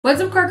What's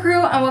up, Court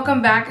Crew, and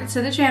welcome back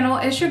to the channel.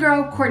 It's your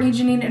girl Courtney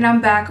Jinean, and I'm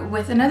back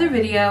with another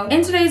video.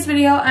 In today's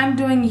video, I'm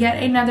doing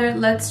yet another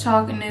Let's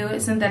Talk new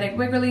synthetic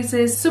wig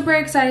releases. Super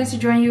excited to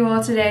join you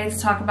all today to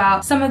talk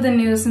about some of the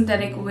new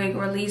synthetic wig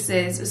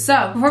releases.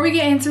 So before we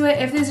get into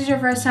it, if this is your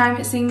first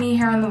time seeing me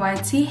here on the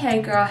YT,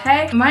 hey girl,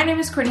 hey. My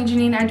name is Courtney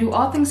Jinean. I do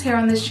all things hair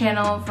on this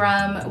channel,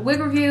 from wig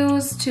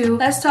reviews to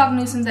Let's Talk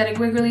new synthetic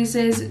wig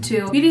releases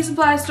to beauty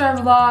supply store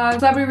vlogs,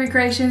 celebrity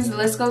recreations, the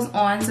list goes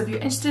on. So if you're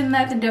interested in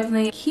that, then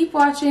definitely keep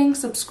watching.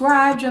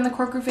 Subscribe, join the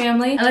Court Crew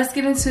family, and let's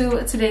get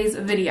into today's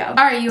video.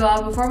 Alright, you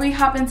all, before we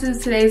hop into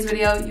today's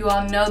video, you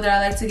all know that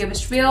I like to give a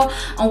spiel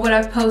on what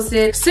I've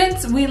posted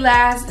since we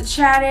last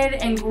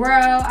chatted, and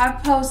girl,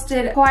 I've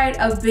posted quite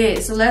a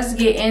bit, so let's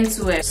get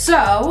into it.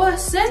 So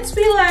since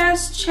we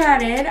last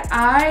chatted,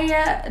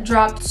 I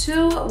dropped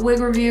 2 wig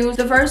reviews.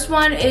 The first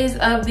one is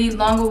of the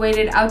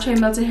long-awaited OUTRE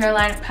melted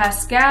hairline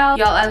Pascal.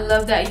 Y'all, I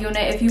love that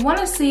unit. If you want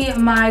to see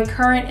my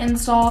current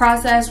install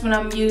process when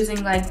I'm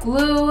using like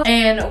glue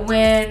and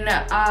when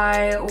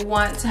I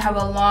want to have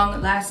a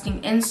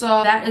long-lasting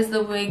install, that is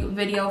the wig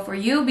video for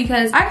you,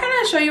 because I kind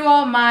of show you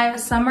all my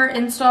summer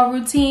install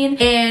routine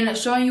and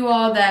showing you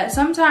all that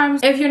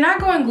sometimes if you're not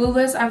going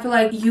glueless, I feel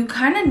like you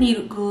kind of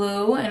need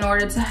glue in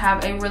order to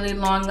have a really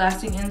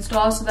long-lasting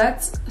install. So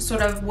that's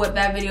sort of what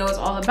that video is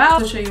all about,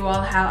 to show you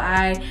all how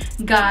I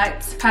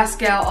got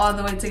Pascal all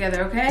the way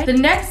together, okay? The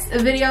next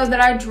video that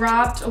I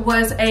dropped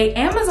was a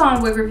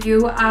Amazon wig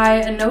review.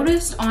 I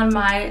noticed on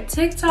my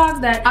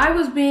TikTok that I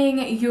was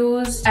being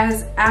used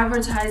as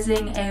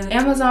advertising an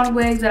Amazon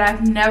wig that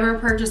I've never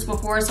purchased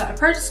before, so I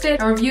purchased it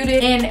and reviewed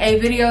it in a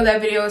video. That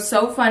video is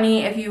so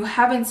funny. If you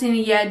haven't seen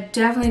it yet,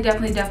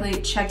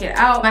 definitely check it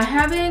out. I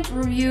haven't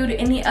reviewed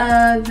any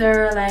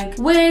other like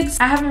wigs.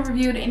 I haven't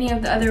reviewed any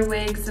of the other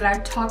wigs that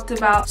I've talked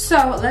about,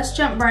 so let's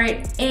jump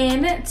right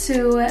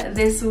into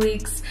this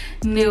week's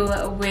new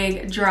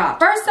wig drop.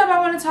 First up I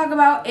want to talk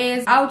about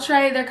is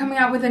OUTRE. They're coming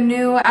out with a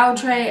new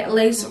OUTRE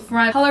lace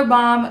front color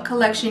bomb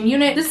collection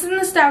unit. This is in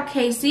the style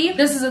KAYCEE.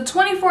 This is a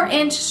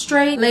 24-inch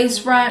straight lace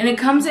front, and it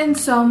comes in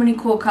so many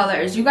cool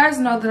colors. You guys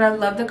know that I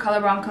love the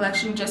colorbomb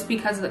collection just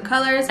because of the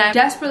colors. I'm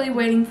desperately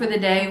waiting for the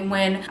day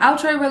when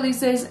OUTRE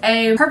releases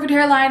a perfect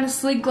hairline,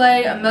 sleek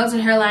glay, a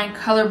melted hairline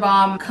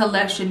colorbomb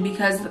collection,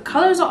 because the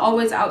colors are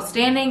always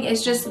outstanding.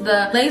 It's just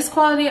the lace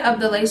quality of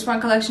the lace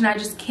front collection I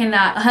just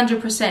cannot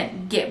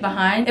 100% get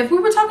behind. If we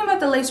were talking about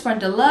the lace front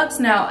deluxe,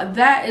 now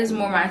that is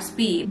more my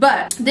speed.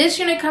 But this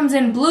unit comes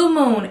in blue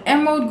moon,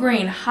 emerald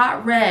green,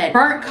 hot red,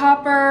 burnt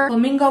copper,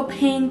 flamingo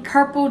pink,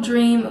 purple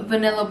dream,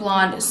 vanilla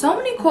blonde. So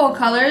many cool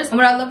colors. And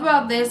what I love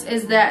about this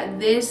is that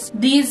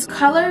these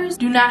colors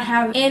do not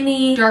have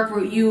any dark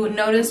root. You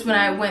notice when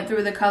I went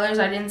through the colors,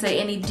 I didn't say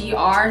any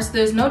DR, so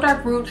there's no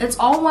dark root. It's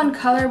all one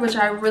color, which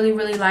I really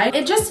like.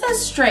 It just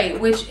says straight,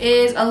 which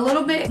is a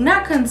little bit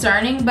not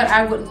concerning, but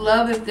I would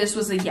love if this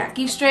was a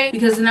yaki straight,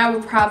 because then I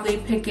would probably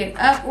pick it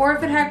up, or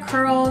if it had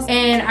curls.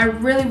 And I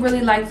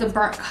really like the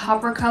burnt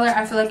copper color.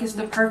 I feel like it's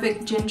the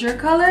perfect ginger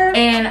color,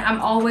 and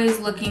I'm always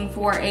looking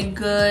for a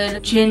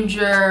good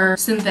ginger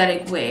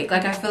synthetic wig.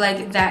 Like, I feel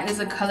like that is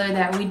a color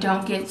that we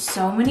don't get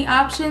so many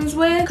options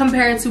with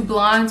compared to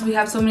blondes. We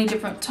have so many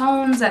different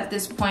tones at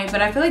this point,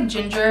 but I feel like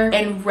ginger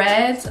and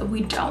reds,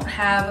 we don't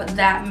have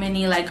that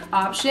many like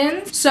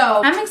options.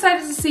 So I'm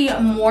excited to see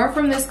more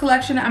from this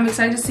collection. I'm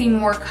excited to see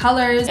more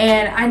colors,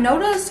 and I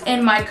noticed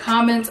in my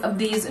comments of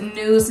these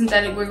new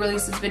synthetic wig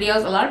releases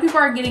videos, a lot of people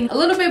are getting a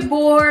little bit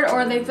bored,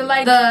 or they feel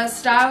like the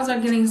styles are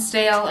getting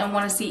stale and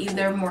want to see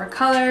either more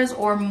colors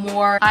or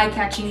more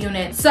eye-catching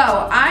units. So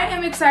I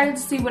am excited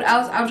to see what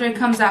else OUTRE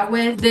comes out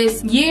with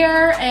this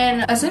year,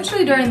 and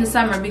essentially during the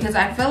summer, because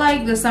I feel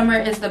like the summer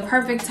is the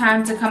perfect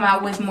time to come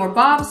out with more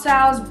bob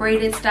styles,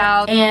 braided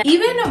styles, and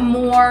even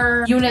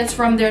more units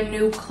from their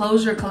new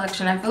closure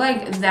collection. I feel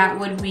like that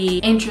would be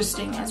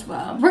interesting as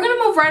well. We're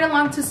gonna move right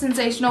along to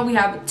Sensational. We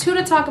have 2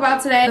 to talk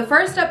about today. The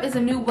first up is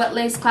a new Wet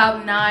Lace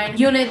Cloud 9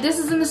 unit. This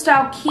is in the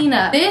style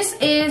KEENA. This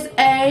is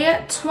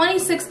a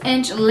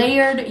 26-inch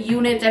layered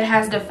unit that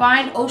has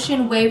defined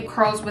ocean wave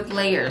curls with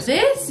layers.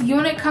 This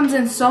unit comes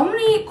in so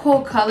many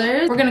cool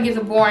colors. We're gonna get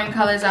the boring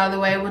colors out of the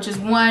way, which is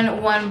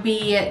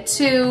 1B,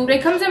 2. But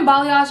it comes in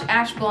balayage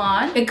ash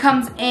blonde. It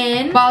comes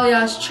in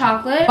balayage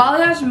chocolate,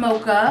 balayage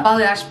mocha,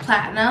 balayage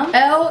platinum,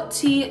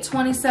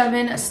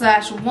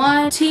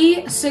 LT27/1,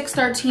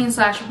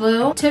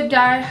 T613/blue, tip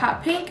dye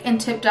hot pink, and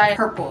tip dye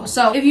purple.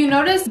 So if you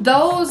notice,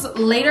 those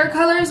later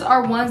colors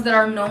are ones that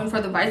are known for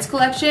the Bites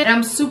collection, and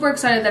I'm super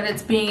excited that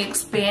it's being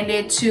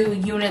expanded to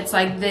units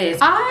like this.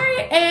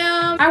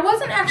 I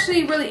wasn't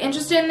actually really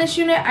interested in this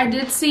unit. I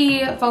did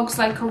see folks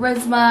like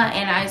Charisma,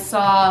 and I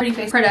saw Pretty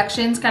Face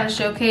Productions kind of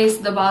showcase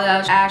the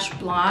balayage ash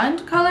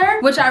blonde color,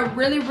 which I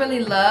really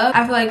love.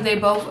 I feel like they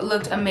both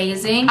looked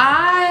amazing.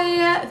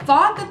 I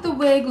thought that the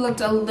wig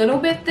looked a little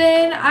bit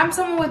thin. I'm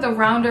someone with a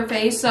rounder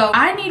face, so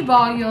I need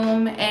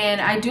volume,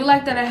 and I do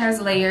like that it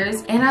has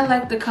layers, and I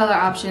like the color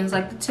options,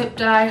 like the tip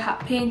dye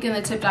hot pink and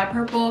the tip dye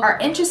purple are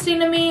interesting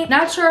to me.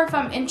 Not sure if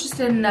I'm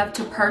interested enough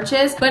to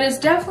purchase, but it's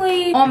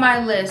definitely on my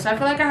list. I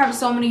feel like I have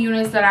so many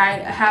units that I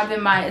have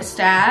in my my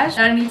stash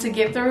that I need to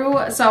get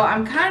through. So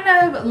I'm kind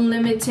of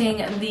limiting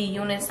the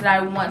units that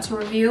I want to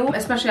review,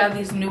 especially out of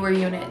these newer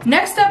units.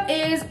 Next up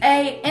is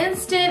a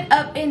instant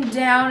up and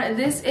down.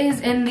 This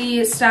is in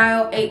the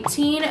style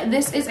 18.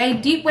 This is a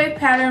deep wave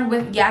pattern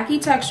with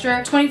yaki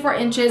texture, 24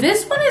 inches.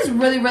 This one is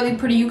really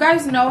pretty. You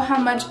guys know how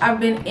much I've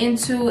been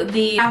into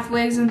the half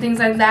wigs and things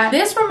like that.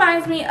 This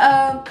reminds me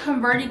of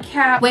Converti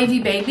Cap Wavy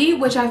Baby,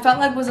 which I felt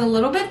like was a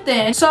little bit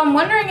thin. So I'm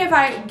wondering if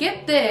I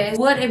get this,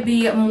 would it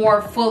be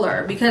more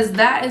fuller? Because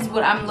that is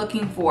what I'm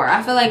looking for.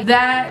 I feel like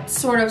that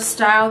sort of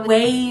style,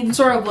 wave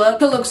sort of look,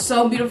 could look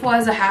so beautiful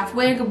as a half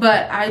wig,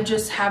 but I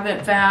just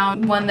haven't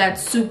found one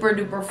that's super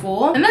duper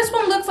full. And this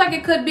one looks like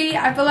it could be.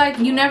 I feel like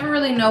you never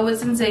really know with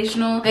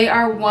Sensational. They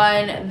are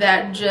one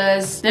that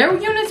just, their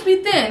units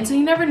be thin, so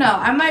you never know.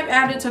 I might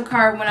add it to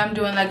cart when I'm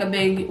doing like a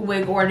big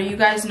wig order. You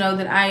guys know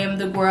that I am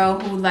the girl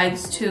who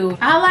likes to,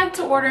 I like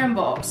to order in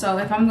bulk. So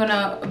if I'm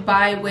gonna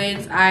buy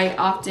wigs, I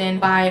often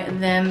buy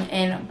them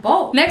in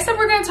bulk. Next up,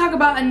 we're gonna talk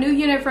about a new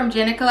unit from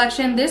Janet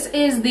Collection. This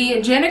is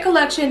the Janet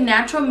Collection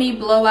Natural Me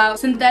Blowout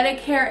Synthetic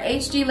Hair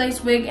HD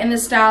Lace Wig in the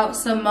style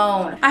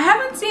Simone. I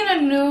haven't seen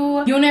a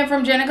new unit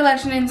from Janet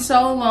Collection in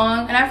so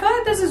long, and I feel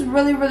like this is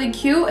really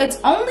cute. It's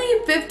only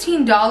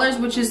 $15,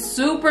 which is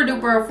super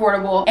duper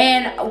affordable.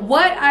 And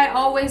what I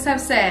always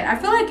have said, I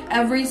feel like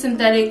every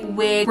synthetic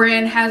wig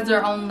brand has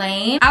their own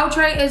lane.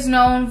 OUTRE is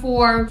known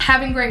for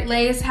having great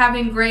lace,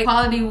 having great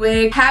quality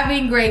wig,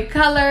 having great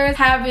colors,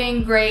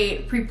 having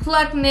great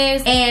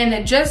pre-pluckness,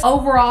 and just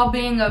overall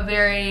being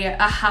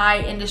a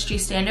high industry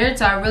standard.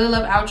 So I really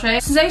love OUTRE.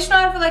 Sensational,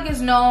 I feel like,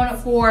 is known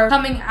for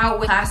coming out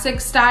with classic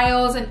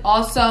styles, and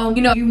also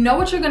you know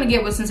what you're gonna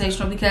get with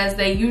Sensational because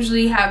they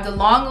usually have the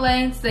long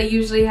lengths, they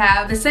usually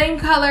have the same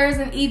colors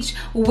in each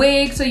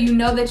wig, so you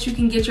know that you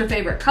can get your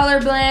favorite color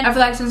blend. I feel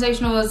like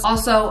Sensational is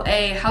also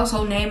a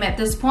household name at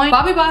this point.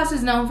 Bobbi Boss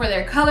is known for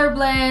their color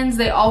blends.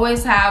 They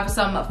always have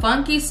some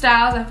funky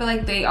styles. I feel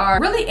like they are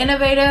really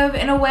innovative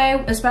in a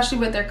way, especially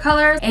with their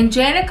colors. And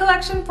Janet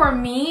Collection for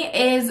me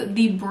is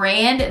the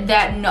brand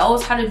that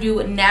knows how to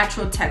do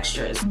natural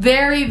textures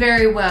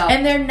very well.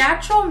 And their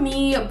Natural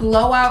Me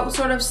Blowout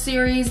sort of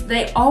series,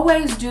 they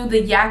always do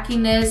the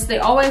yakiness. They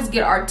always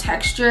get our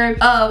texture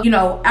of, you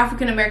know,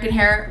 African American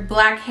hair,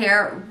 black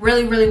hair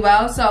really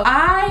well. So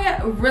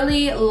I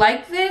really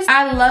like this.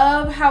 I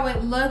love how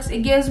it looks. It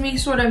gives me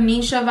sort of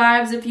Nisha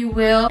vibes, if you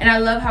will, and I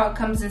love how it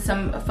comes in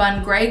some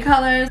fun gray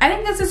colors. I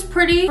think this is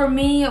pretty. For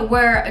me,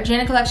 where a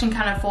Janet Collection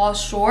kind of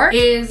falls short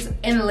is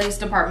in the lace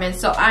department,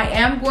 so I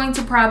am going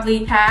to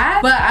probably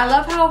pass. But I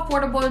love how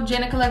affordable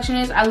Janet Collection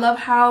is. I love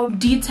how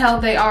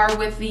detailed they are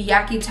with the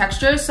yaki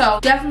texture, so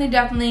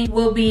definitely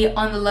will be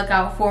on the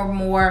lookout for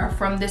more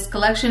from this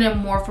collection and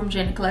more from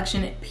Janet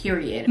Collection,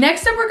 period.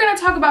 Next up, we're going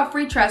to talk about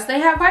Free Trust. They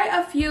have quite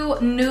a few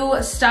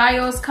new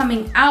styles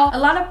coming out, a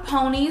lot of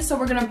ponies, so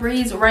we're going to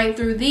breeze right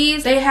through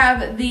these. They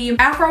have the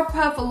Afro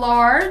Puff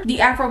Large,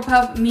 the Afro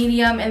Puff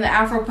Medium, and the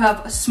Afro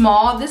Puff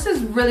Small. This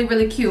is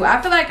really cute.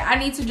 I feel like I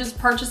need to just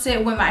purchase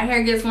it when my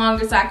hair gets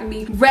longer so I can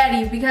be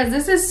ready, because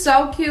this is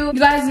so cute. You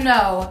guys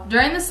know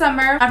during the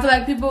summer, I feel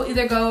like people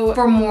either go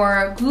for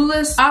more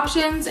glueless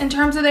options in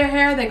terms of their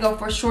hair, they go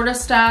for shorter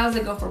styles,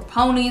 they go for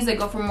ponies, they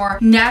go for more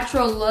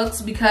natural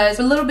looks because it's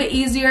a little bit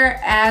easier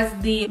as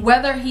the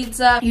weather heats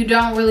up. You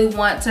don't really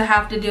want to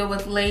have to deal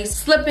with lace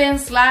slipping,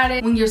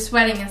 sliding when you're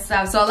sweating and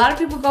stuff. So a lot of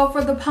people go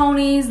for the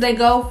ponies, they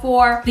go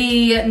for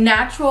the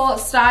natural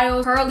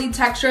styles, curly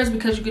textures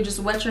because you could just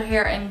wet your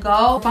hair and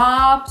go.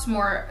 Bobs,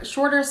 more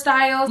shorter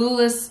styles,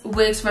 glueless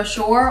wigs for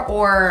sure,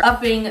 or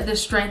upping the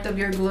strength of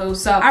your glue.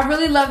 So I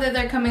really love that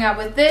they're coming out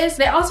with this.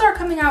 They also are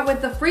coming out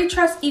with the Free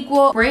Trust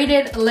Equal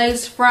Braided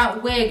Lace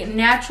Front Wig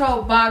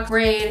Natural Box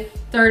Braid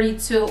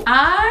 32.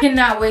 I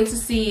cannot wait to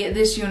see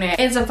this unit.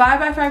 It's a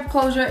 5x5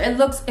 closure. It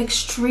looks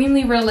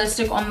extremely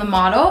realistic on the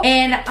model,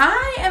 and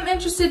I am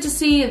interested to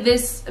see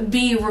this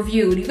be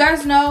reviewed. You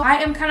guys know I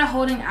am kind of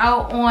holding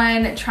out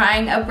on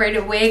trying a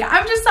braided wig.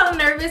 I'm just so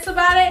nervous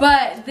about it,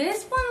 but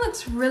this one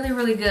looks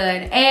really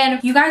good.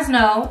 And you guys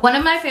know one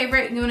of my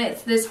favorite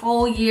units this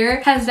whole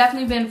year has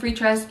definitely been Free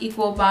Trust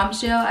Equal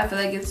Bombshell. I feel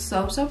like it's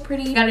so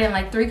pretty. Got it in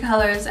like 3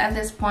 colors at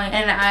this point,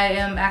 and I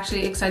am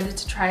actually excited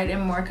to try it in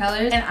more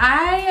colors. And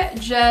I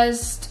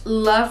just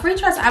love Free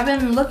Trust. I've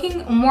been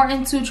looking more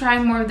into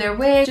trying more of their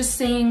wigs, just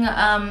seeing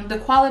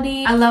the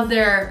quality. I love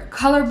their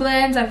color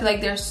blends. I feel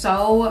like they're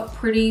so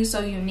pretty,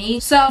 so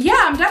unique. So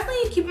yeah, I'm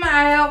definitely keeping my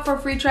eye out for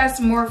Free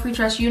Trust, more Free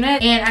Trust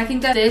unit, and I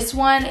think that this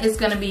one is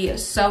gonna be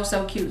so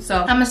cute. So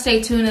I'm gonna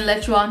stay tuned and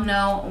let you all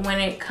know when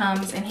it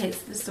comes and hits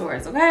the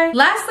stores, okay?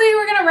 Lastly,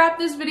 we're gonna wrap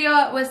this video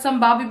up with some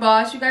Bobbi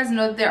Boss. You guys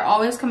know that they're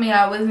always coming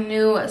out with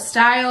new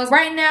styles.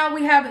 Right now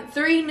we have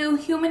 3 new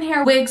human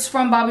hair wigs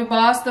from Bobbi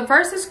Boss. The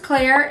first is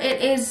Claire.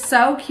 It is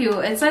so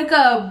cute. It's like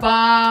a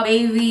bob,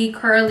 wavy,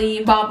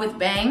 curly bob with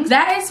bangs.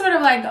 That is sort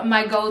of like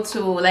my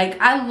go-to. Like,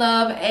 I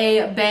love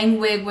a bang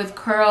wig with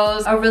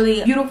curls, a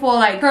really beautiful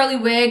like curly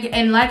wig.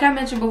 And like I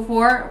mentioned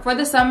before, for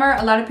the summer,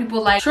 a lot of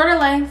people like shorter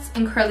lengths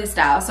and curly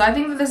styles. So I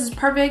think that this is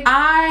perfect.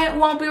 I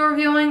won't be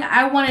reviewing.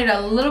 I wanted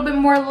a little bit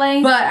more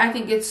length, but I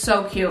think it's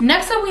so cute.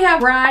 Next up, we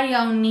have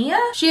Briannia.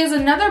 She is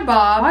another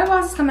bob. My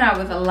boss is coming out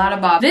with a lot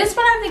of bobs. This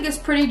one I think is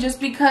pretty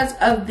just because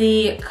of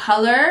the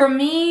color. For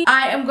me,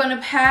 I am gonna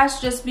pass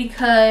just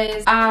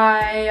because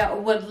I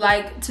would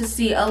like to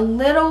see a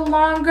little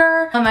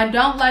longer. I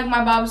don't like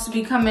my bobs to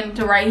be coming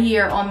to right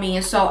here on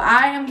me, so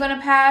I am gonna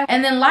pass.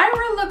 And then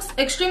Lyra looks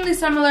extremely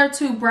similar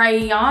to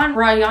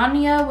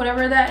Briannia,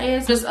 whatever that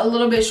is, just a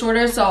little bit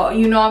shorter, so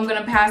you know I'm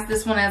gonna pass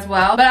this one as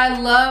well. But I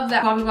love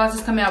that Bobbi Boss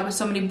is coming out with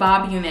so many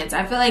bob units.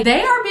 I feel like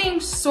they are being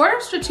sort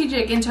of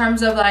strategic in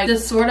terms of like the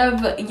sort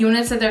of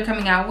units that they're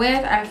coming out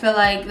with. I feel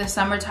like the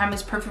summertime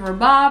is perfect for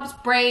bobs,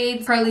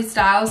 braids, curly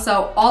styles,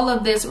 so all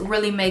of this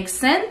really makes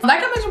sense.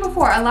 Like I mentioned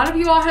before, a lot of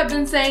you all have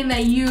been saying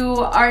that you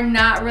are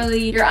not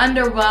really, you're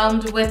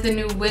underwhelmed with the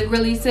new wig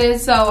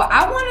releases. So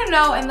I want to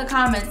know in the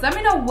comments, let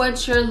me know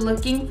what you're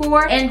looking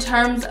for in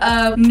terms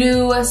of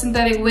new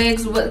synthetic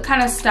wigs. What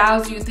kind of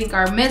styles you think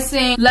are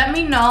missing? Let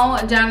me know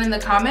down in the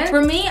comments.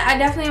 For me, I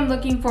definitely am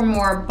looking for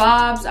more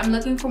bobs. I'm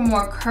looking for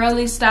more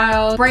curly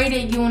styles,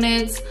 braided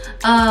units.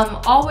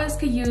 Always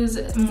could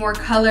use more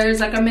colors.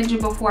 Like I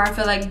mentioned before, I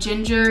feel like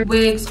ginger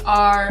wigs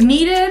are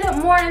needed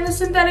more in the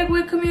synthetic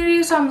wig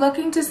community, so I'm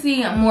looking to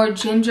see more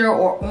ginger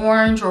or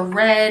orange or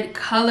red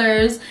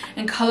colors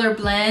and color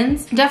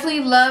blends.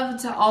 Definitely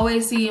love to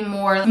always see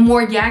more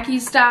yaki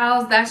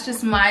styles. That's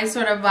just my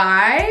sort of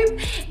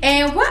vibe.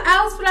 And what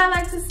else would I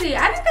like to see?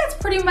 I think that's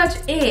pretty much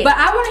it, but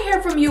I want to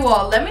hear from you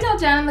all. Let me know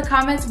down in the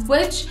comments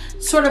which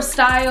sort of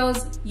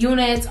styles,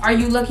 units are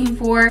you looking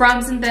for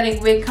from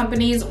synthetic wig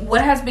companies.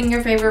 What has been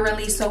your favorite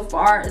release so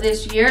far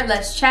this year?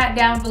 Let's chat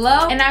down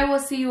below, and I will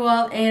see you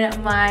all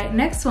in my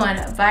next one.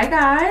 Bye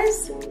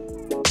guys.